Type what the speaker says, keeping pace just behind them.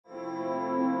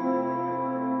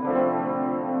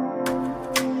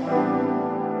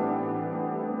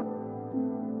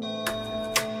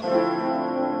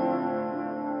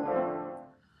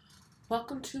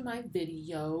to my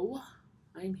video.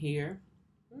 I'm here.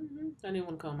 I didn't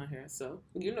want to comb my hair, so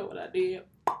you know what I did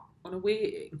on a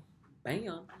wig. Bam. I'm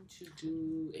going to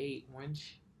do a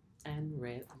orange and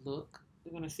red look.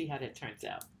 We're going to see how that turns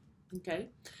out. Okay.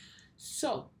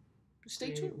 So,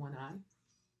 stay tuned. One eye.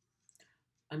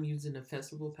 I'm using the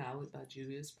Festival palette by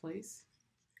Juvia's Place.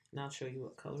 And I'll show you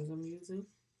what colors I'm using.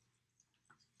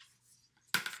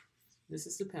 This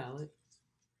is the palette.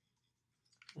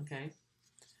 Okay.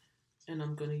 And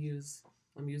I'm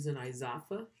using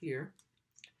Izafa here.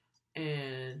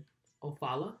 And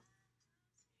Ofala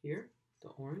here, the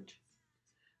orange.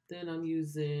 Then I'm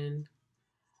using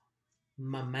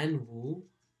Mamanu,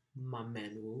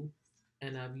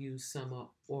 and I've used some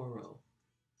Oro.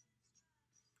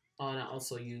 Oh, and I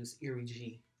also use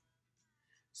Irigi.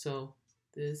 So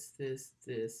this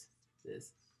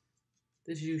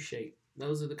U shape.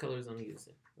 Those are the colors I'm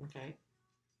using. Okay.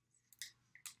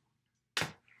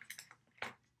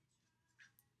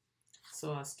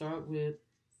 So I start with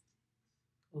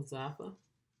Ozafa,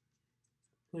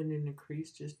 putting in the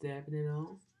crease, just dabbing it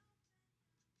on.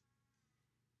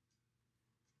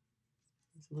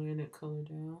 Just laying that color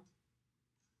down.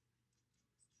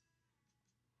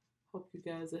 Hope you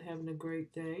guys are having a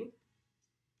great day.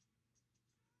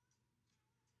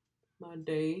 My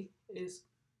day is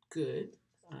good.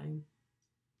 I'm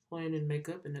playing in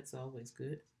makeup, and that's always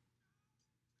good.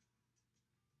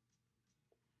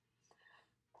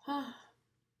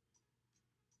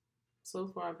 So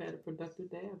far, I've had a productive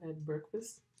day. I've had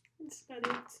breakfast. That's about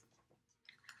it.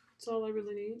 That's all I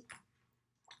really need.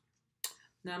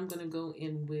 Now I'm going to go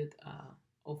in with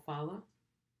Ofala,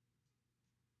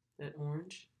 that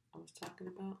orange I was talking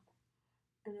about.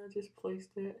 And I just place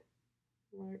that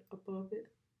right above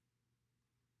it.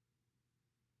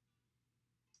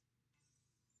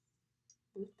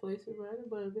 Just place it right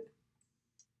above it.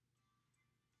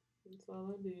 That's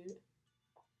all I did.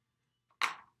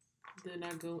 Then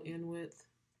I go in with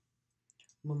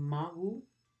Mamawu,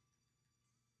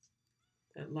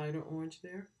 that lighter orange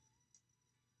there.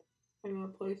 And I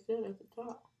place that at the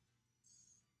top.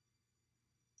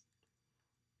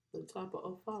 The top of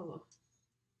Ofala.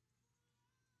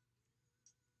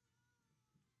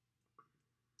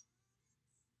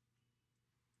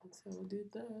 That's how I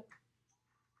did that.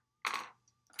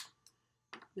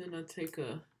 Then I take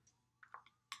a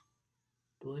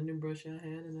blending brush I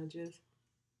had and I just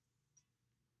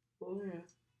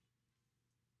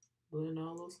blend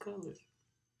all those colors.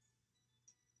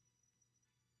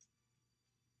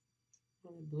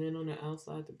 I'm gonna blend on the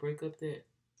outside to break up that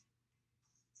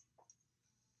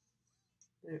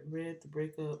red, to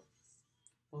break up,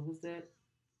 what was that?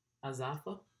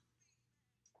 Azafa.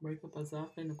 Break up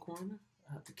Azafa in the corner.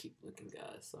 I have to keep looking,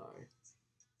 guys, sorry.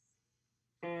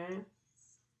 And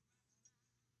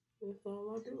that's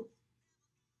all I do.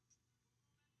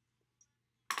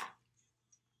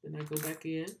 Then I go back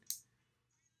in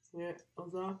with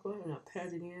Azafa and I pat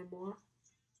it in more.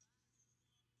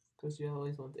 Because you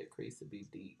always want that crease to be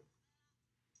deep.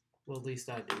 Well, at least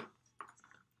I do.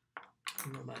 I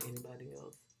don't know about anybody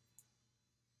else.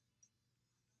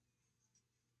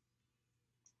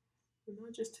 And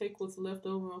I just take what's left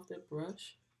over off that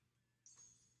brush.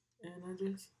 And I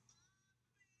just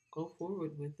go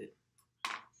forward with it.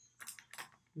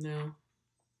 Now,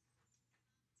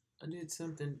 I did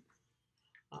something.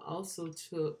 I also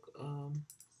took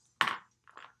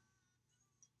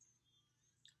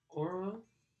Aura.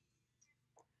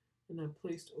 And I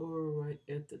placed Aura right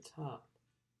at the top.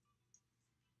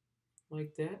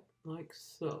 Like that, like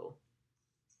so.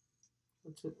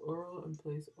 I took Aura and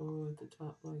placed Aura at the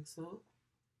top like so.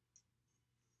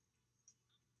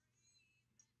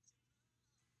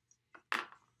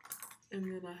 And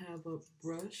then I have a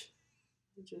brush.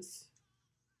 I just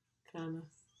kind of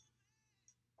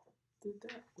did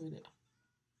that with it.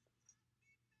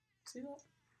 See that?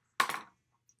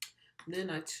 Then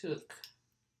I took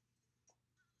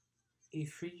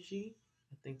Ifrigi.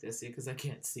 I think that's it because I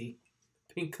can't see.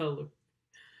 Pink color.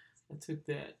 I took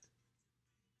that.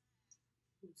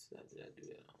 Which side did I do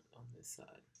that on this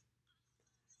side?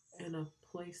 And I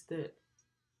placed that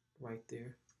right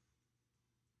there.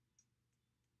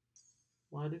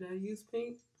 Why did I use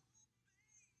pink?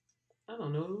 I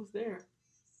don't know, it was there.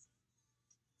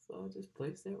 So I just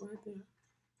placed that right there.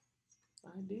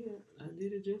 I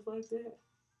did it just like that.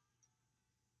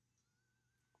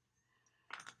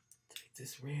 Take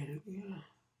this red again.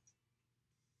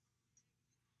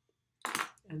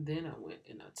 And then I went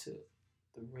and I took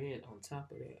the red on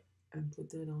top of that and put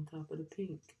that on top of the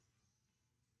pink.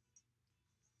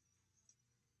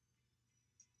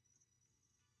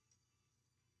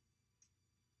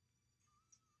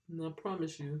 And I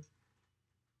promise you,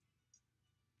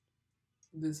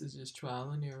 This is just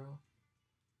trial and error.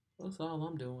 That's all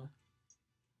I'm doing.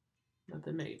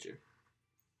 Nothing major.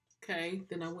 Okay,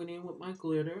 then I went in with my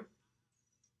glitter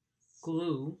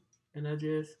glue and I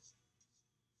just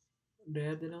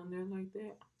dabbed it on there like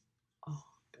that. Oh,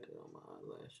 got it on my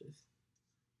eyelashes.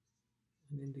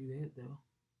 I didn't do that though.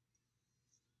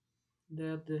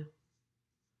 Dab the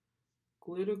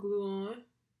glitter glue on.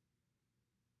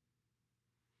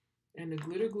 And the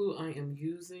glitter glue I am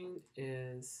using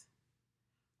is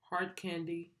Hard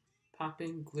Candy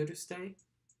Poppin' Glitter Stay.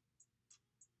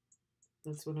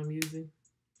 That's what I'm using.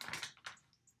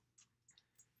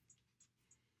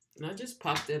 And I just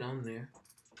popped that on there.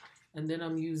 And then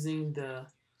I'm using the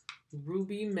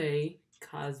Ruby May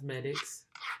Cosmetics,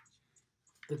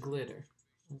 the glitter,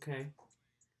 okay?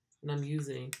 And I'm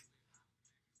using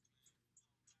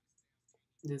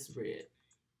this red,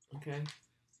 okay?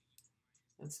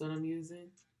 That's what I'm using.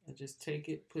 I just take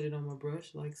it, put it on my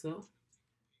brush like so,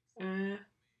 and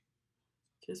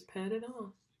just pat it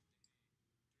on.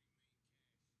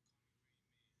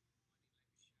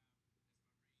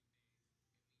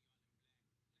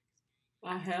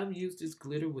 I have used this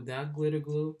glitter without glitter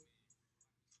glue,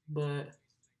 but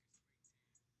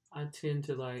I tend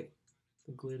to like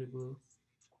the glitter glue.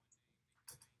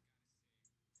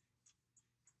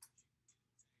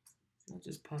 I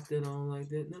just popped it on like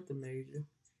that, nothing major.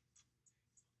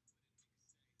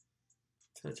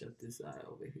 Touch up this eye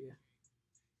over here.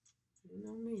 You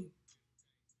know me.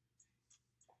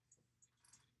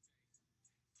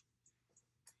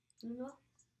 You know?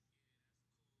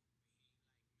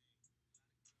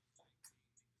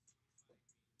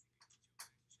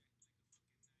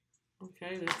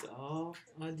 Okay, that's all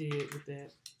I did with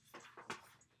that.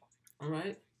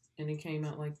 Alright, and it came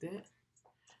out like that.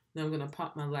 Now I'm going to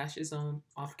pop my lashes on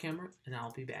off camera and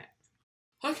I'll be back.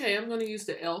 Okay, I'm going to use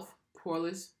the e.l.f.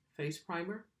 Poreless Face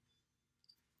Primer.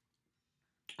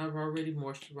 I've already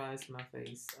moisturized my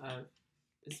face.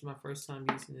 This is my first time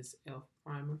using this e.l.f.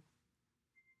 primer.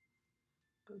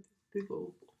 Big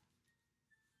old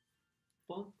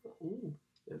bump. Ooh,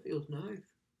 that feels nice.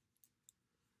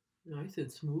 Nice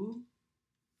and smooth.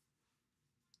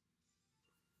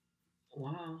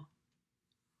 Wow.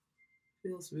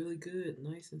 Feels really good,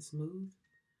 nice and smooth.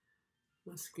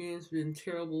 My skin's been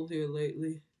terrible here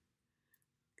lately.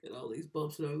 Got all these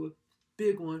bumps that I look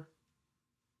big one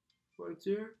right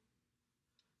there.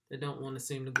 They don't want to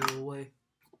seem to go away.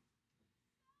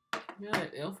 Yeah,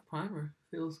 that e.l.f. primer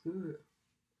feels good.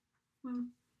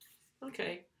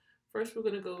 Okay, first we're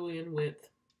gonna go in with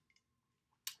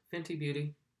Fenty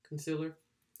Beauty Concealer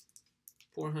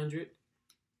 400.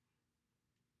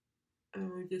 And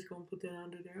we're just gonna put that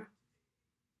under there.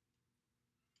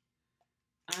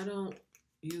 I don't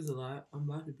use a lot. I'm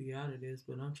about to be out of this,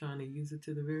 but I'm trying to use it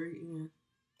to the very end.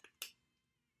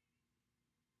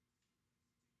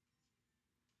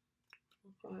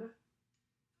 Okay.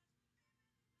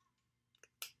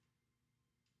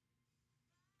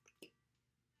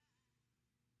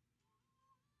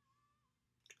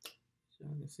 So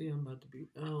I can see I'm about to be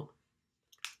out.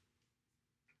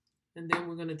 And then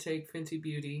we're gonna take Fenty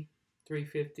Beauty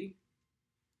 350.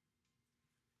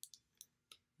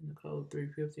 And the code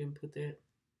 350 and put that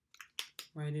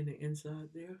right in the inside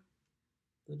there.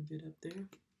 A little bit up there.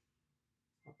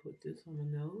 I'll put this on my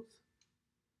nose.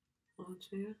 On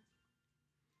chin.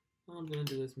 All I'm gonna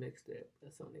do is mix that.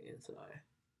 That's on the inside.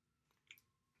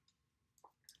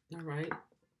 Alright.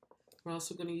 We're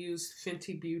also gonna use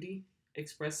Fenty Beauty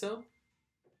Espresso.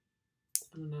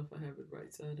 I don't know if I have it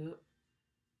right side up.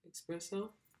 Espresso.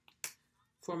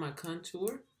 For my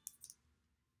contour.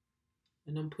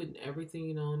 And I'm putting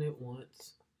everything on at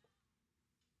once.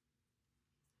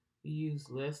 You use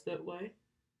less that way.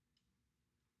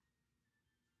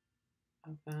 I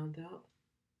found out.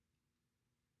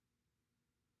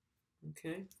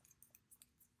 Okay.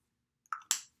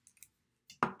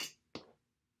 I'm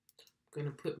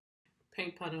gonna put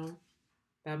Paint Pot on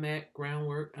by MAC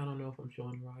Groundwork. I don't know if I'm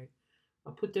showing it right.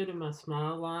 I put that in my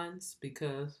smile lines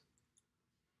because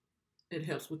it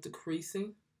helps with the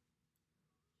creasing.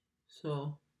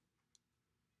 So,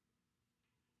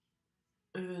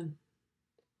 and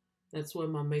that's where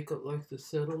my makeup likes to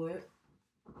settle at.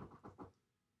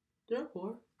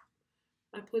 Therefore,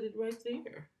 I put it right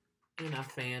there. And I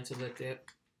fan to let that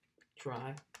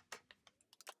dry.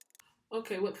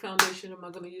 Okay, what foundation am I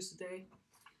going to use today?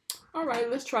 All right,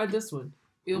 let's try this one.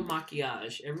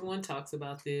 Makiage. Everyone talks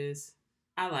about this.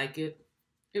 I like it.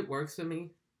 It works for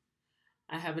me.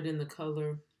 I have it in the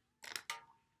color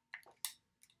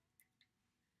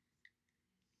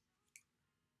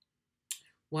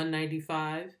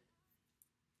 $195.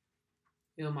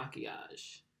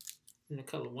 Makiage. in the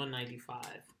color 195.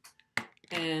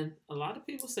 And a lot of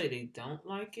people say they don't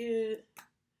like it.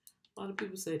 A lot of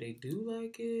people say they do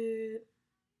like it.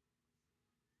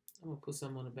 I'm going to put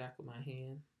some on the back of my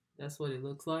hand. That's what it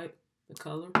looks like, the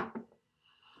color.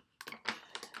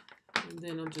 And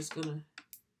then I'm just going to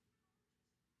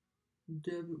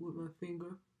dab it with my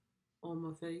finger on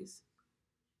my face.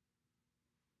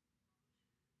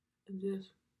 And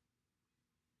just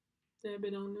dab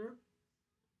it on there.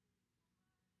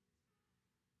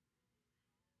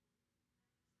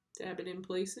 Dab it in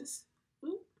places.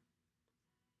 Ooh.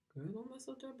 Girl, don't mess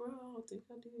up that brow. I think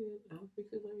I did. I'll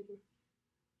fix it later.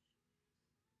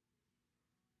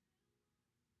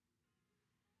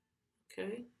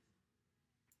 Okay.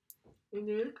 And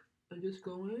then I just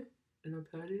go in and I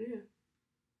pat it in.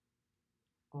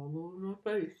 All over my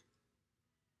face.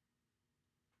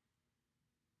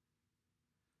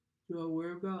 Do I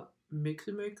worry about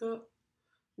mixing makeup?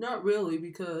 Not really,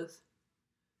 because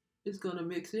it's gonna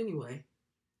mix anyway.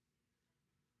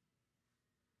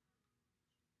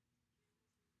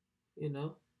 You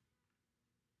know?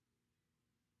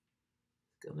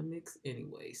 It's gonna mix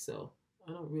anyway, so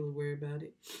I don't really worry about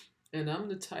it. And I'm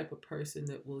the type of person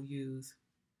that will use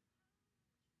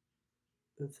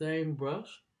the same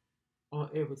brush on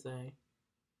everything.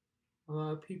 A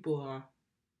lot of people are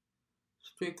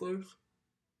sticklers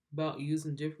about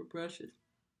using different brushes.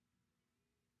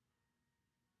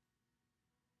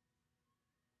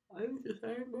 I use the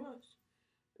same brush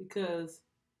because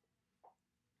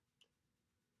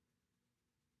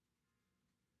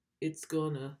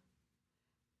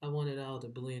I want it all to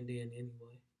blend in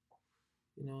anyway.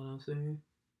 You know what I'm saying?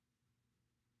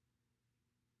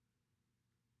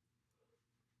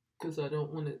 Because I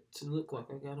don't want it to look like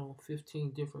I got on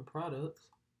 15 different products.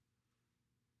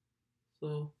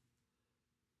 So,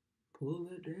 pull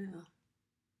it down.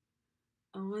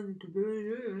 I want it to be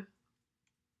there.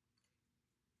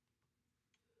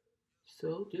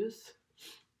 So, just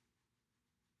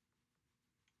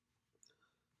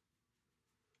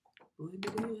blend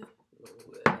it in.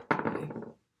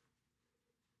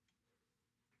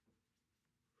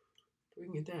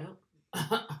 Bring it down.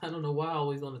 I don't know why I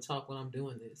always want to talk when I'm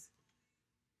doing this.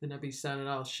 Then I be sounding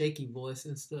all shaky voice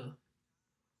and stuff.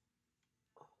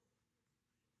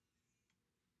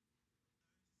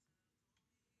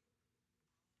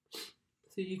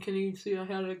 See, you can even see I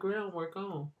have that groundwork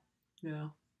on. Yeah.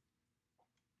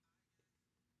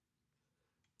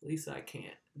 At least I can't.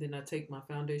 Then I take my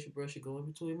foundation brush and go in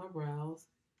between my brows.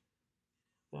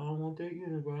 I don't want that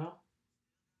unibrow.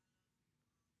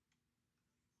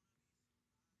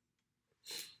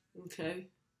 Okay.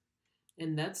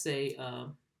 And that's a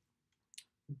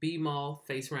B-Mall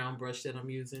face round brush that I'm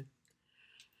using.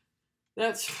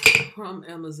 That's from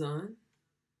Amazon.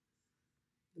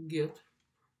 A gift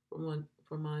from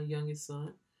my youngest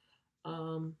son.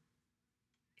 I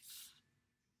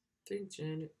think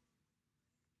Janet.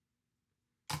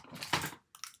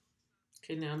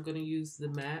 Okay, now I'm going to use the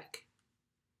MAC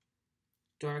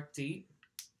Dark Deep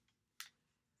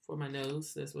for my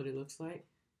nose. That's what it looks like.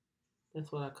 That's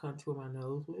what I contour my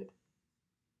nose with.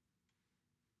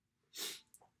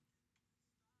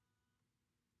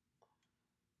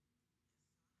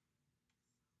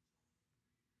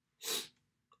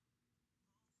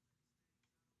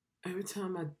 Every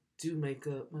time I do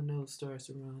makeup, my nose starts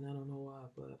to run. I don't know why,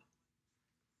 but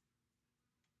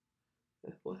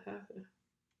that's what happened.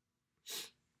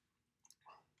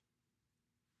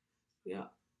 Yeah,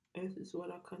 this is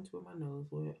what I contour my nose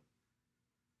with.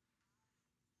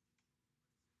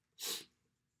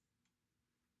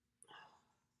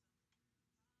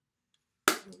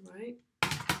 All right.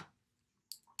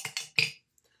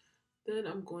 Then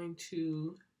I'm going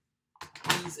to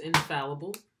use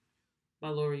Infallible by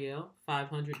Loreal,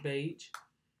 500 Beige.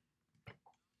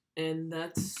 And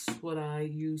that's what I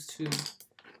use to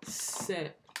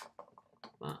set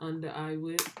my under eye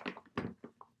with.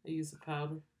 I use a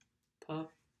powder puff.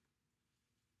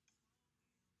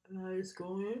 And I just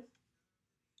go in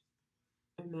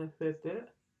and I set that.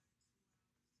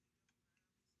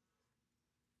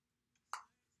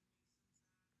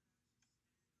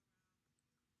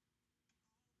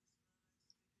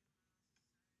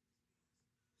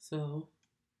 So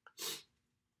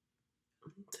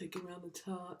I'm taking around the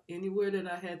top. Anywhere that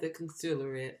I had that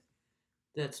concealer at,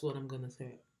 that's what I'm going to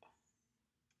set.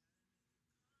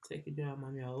 Take it down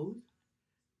my nose,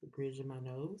 the bridge of my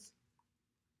nose.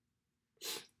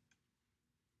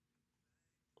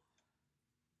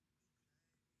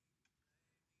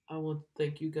 I want to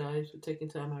thank you guys for taking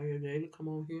time out of your day to come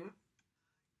on here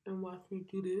and watch me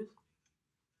do this.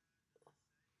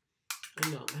 I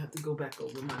know I'm going to have to go back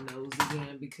over my nose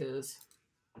again because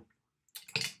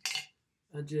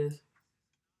I just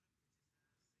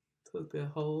took that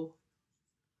whole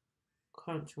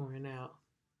contouring out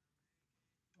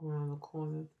around the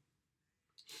corner.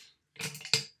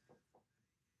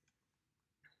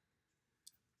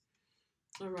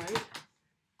 All right.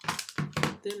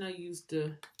 Then I used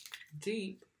the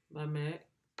Deep by MAC,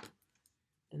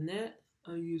 and that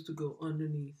I used to go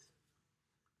underneath.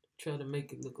 Try to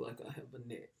make it look like I have a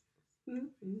neck.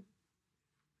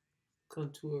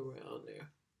 Contour around there.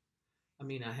 I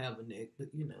mean, I have a neck,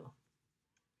 but you know,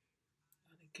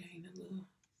 gotta gain a little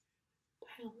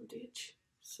poundage.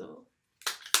 So,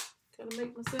 gotta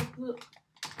make myself look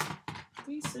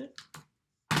decent.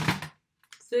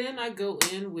 Then I go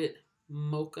in with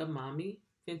Mocha Mami,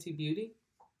 Fenty Beauty.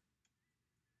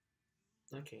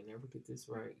 I can't never get this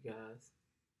right, guys.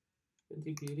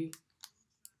 Fenty Beauty,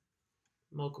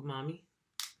 Mocha Mami.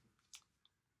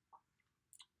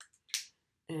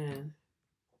 And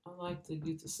I like to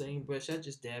get the same brush. I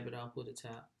just dab it off with a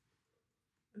tap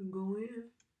and go in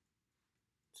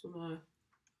to my,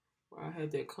 where I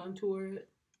had that contour at.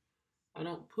 I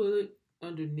don't put it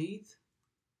underneath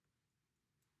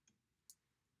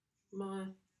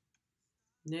my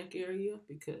neck area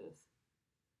because,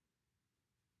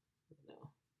 you know,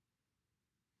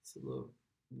 it's a little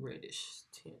reddish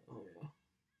tint on there.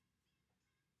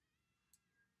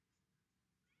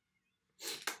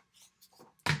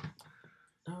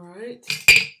 All right,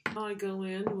 now I go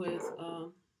in with,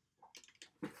 I'll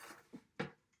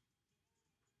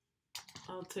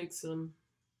take some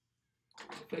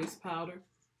face powder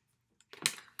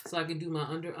so I can do my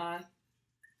under eye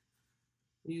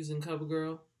using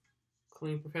Covergirl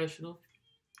Clean Professional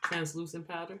translucent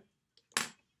powder.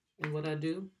 And what I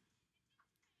do,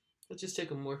 I just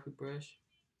take a Morphe brush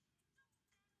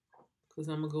because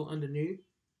I'm gonna go underneath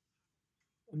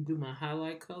and do my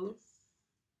highlight color.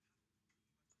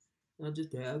 And I'll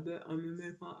just dab that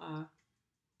underneath my eye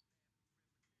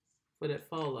for that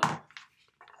fallout.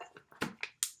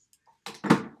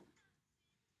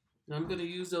 Now I'm gonna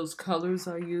use those colors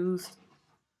I used,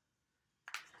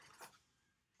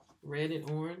 red and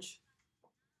orange,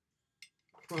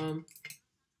 from,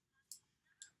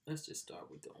 let's just start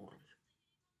with the orange.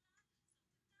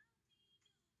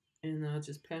 And I'll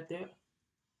just pat that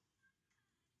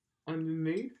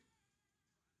underneath.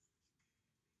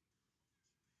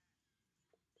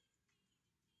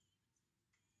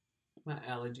 My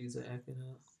allergies are acting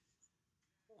up.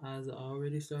 Eyes are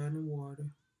already starting to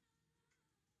water.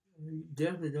 You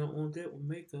definitely don't want that with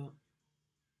makeup.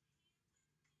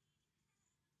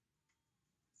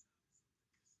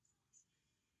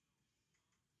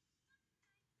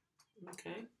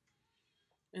 Okay.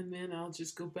 And then I'll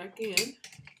just go back in,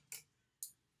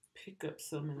 pick up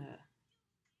some of that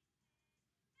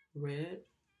red,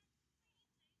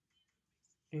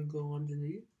 and go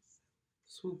underneath.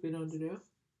 Swoop it under there.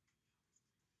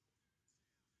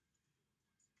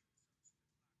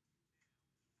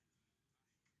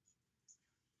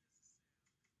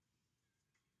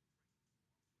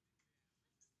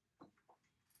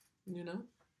 You know?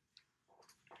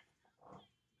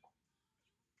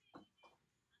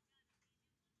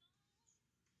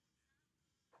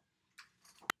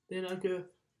 Then I just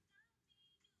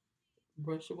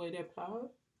brush away that powder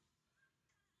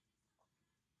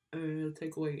and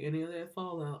take away any of that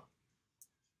fallout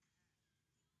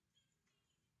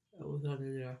that was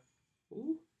under there.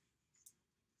 Ooh.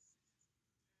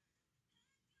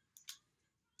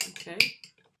 Okay.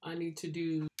 I need to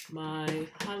do my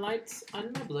highlights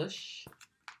on my blush.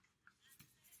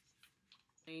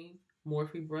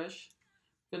 Morphe brush.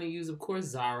 I'm gonna use, of course,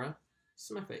 Zara. It's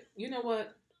my favorite. You know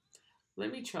what?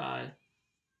 Let me try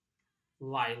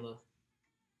Lila,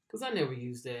 because I never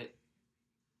used that.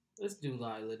 Let's do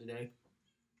Lila today.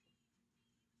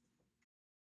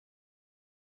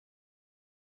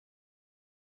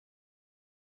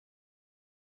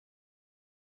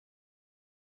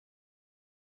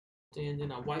 And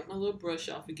then I wipe my little brush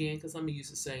off again because I'm going to use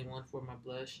the same one for my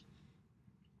blush.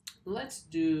 Let's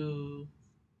do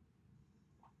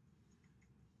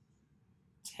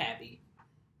Tabby.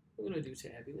 We're going to do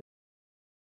Tabby.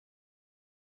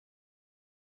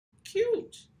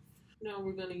 Cute. Now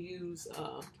we're going to use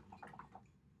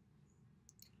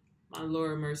my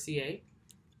Laura Mercier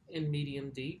in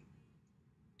medium deep.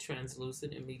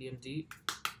 Translucent and medium deep.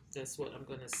 That's what I'm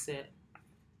going to set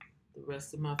the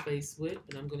rest of my face with.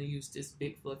 And I'm going to use this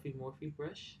big fluffy Morphe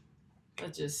brush. I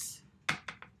just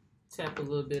tap a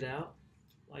little bit out,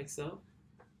 like so.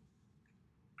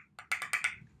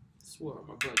 Swirl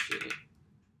my brush in it.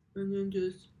 And then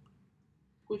just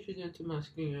push it into my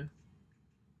skin.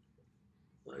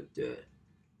 Like that.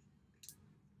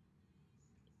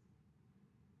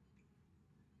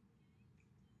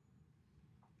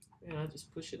 And I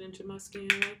just push it into my skin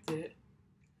like that.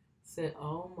 Set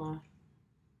all my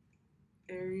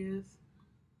areas.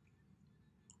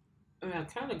 And I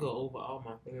kind of go over all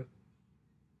my hair.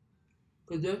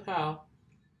 Because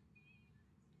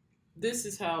this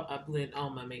is how I blend all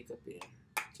my makeup in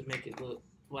to make it look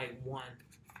like one.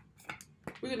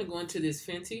 We're going to go into this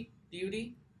Fenty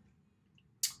Beauty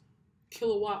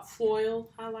Killawatt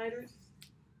Foil highlighters.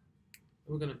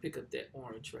 We're going to pick up that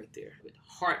orange right there with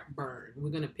Heartburn.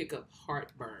 We're going to pick up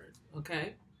Heartburn,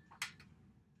 okay?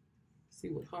 See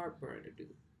what Heartburn will do.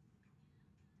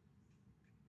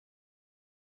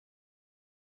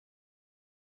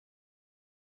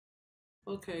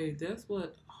 Okay, that's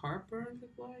what Heartburn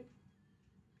look like.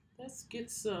 Let's get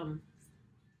some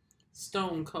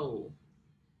Stone Cold.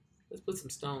 Let's put some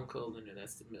Stone Cold in there.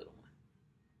 That's the middle one.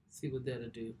 See what that'll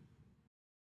do.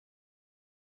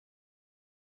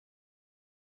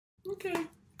 Okay.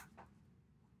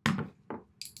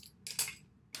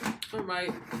 All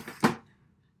right.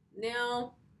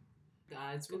 Now,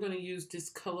 guys, we're going to use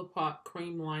this Colorpop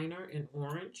cream liner in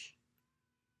orange.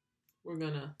 We're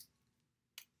going to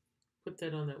put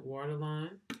that on that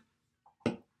waterline.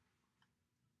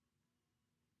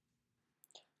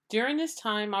 During this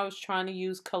time, I was trying to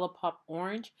use Colorpop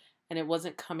orange, and it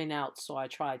wasn't coming out, so I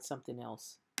tried something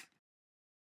else.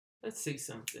 Let's see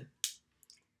something.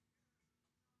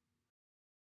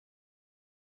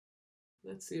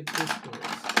 Let's see if this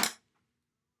works.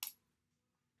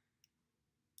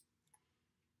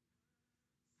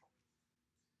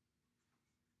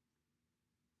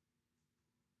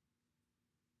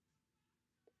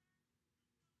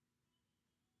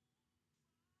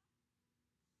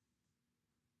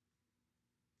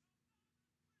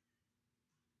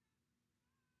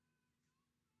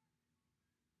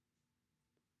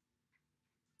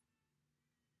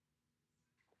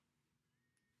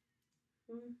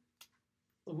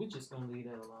 So we're just going to leave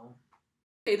that alone.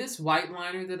 Okay, this white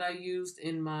liner that I used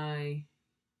in my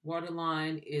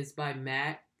waterline is by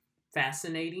MAC,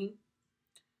 Fascinating.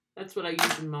 That's what I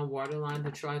use in my waterline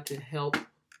to try to help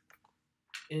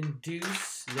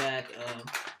induce that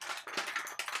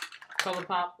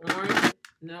Colorpop orange.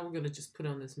 Now we're going to just put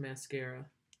on this mascara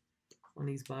on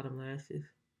these bottom lashes.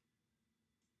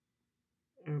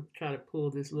 And try to pull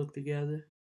this look together.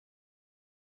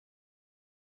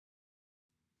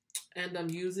 And I'm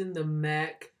using the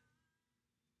MAC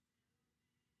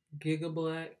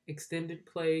Gigablack, Extended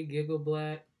Play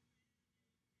Gigablack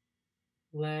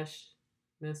Lash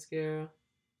Mascara.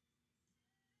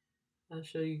 I'll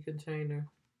show you container.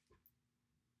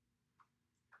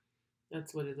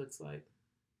 That's what it looks like.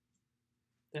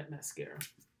 That mascara.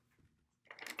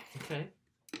 Okay.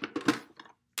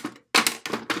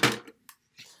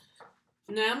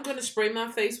 Now I'm going to spray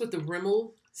my face with the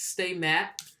Rimmel Stay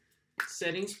Matte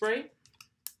setting spray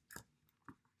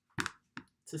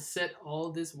to set all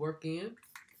this work in.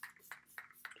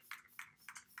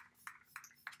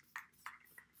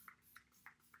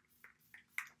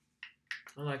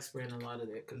 I like spraying a lot of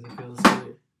that because it feels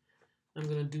good. I'm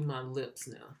going to do my lips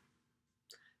now.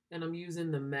 And I'm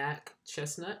using the MAC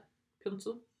Chestnut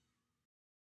pencil.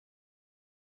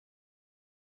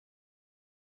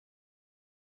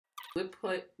 Lip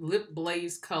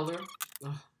Blaze Color.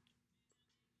 Ugh.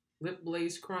 Lip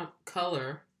Blaze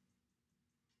Color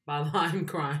by Lime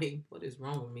Crime. What is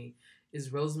wrong with me?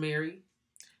 Is Rosemary.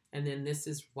 And then this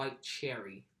is White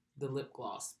Cherry, the lip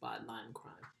gloss by Lime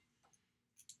Crime.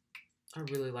 I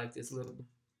really like this little.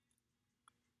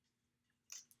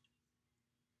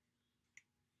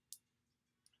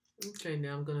 Okay,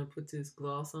 now I'm going to put this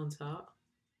gloss on top.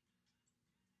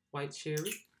 White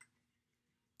Cherry.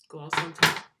 Gloss on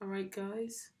top. All right,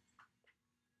 guys.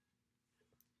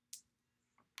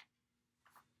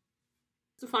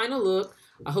 The final look.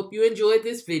 I hope you enjoyed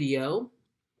this video.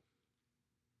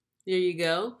 There you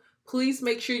go. Please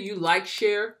make sure you like,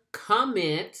 share,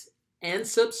 comment, and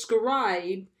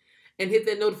subscribe. And hit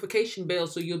that notification bell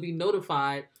so you'll be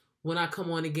notified when I come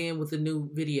on again with a new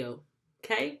video.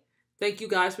 Okay? Thank you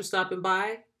guys for stopping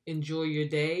by. Enjoy your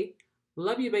day.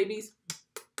 Love you, babies.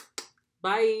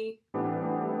 Bye.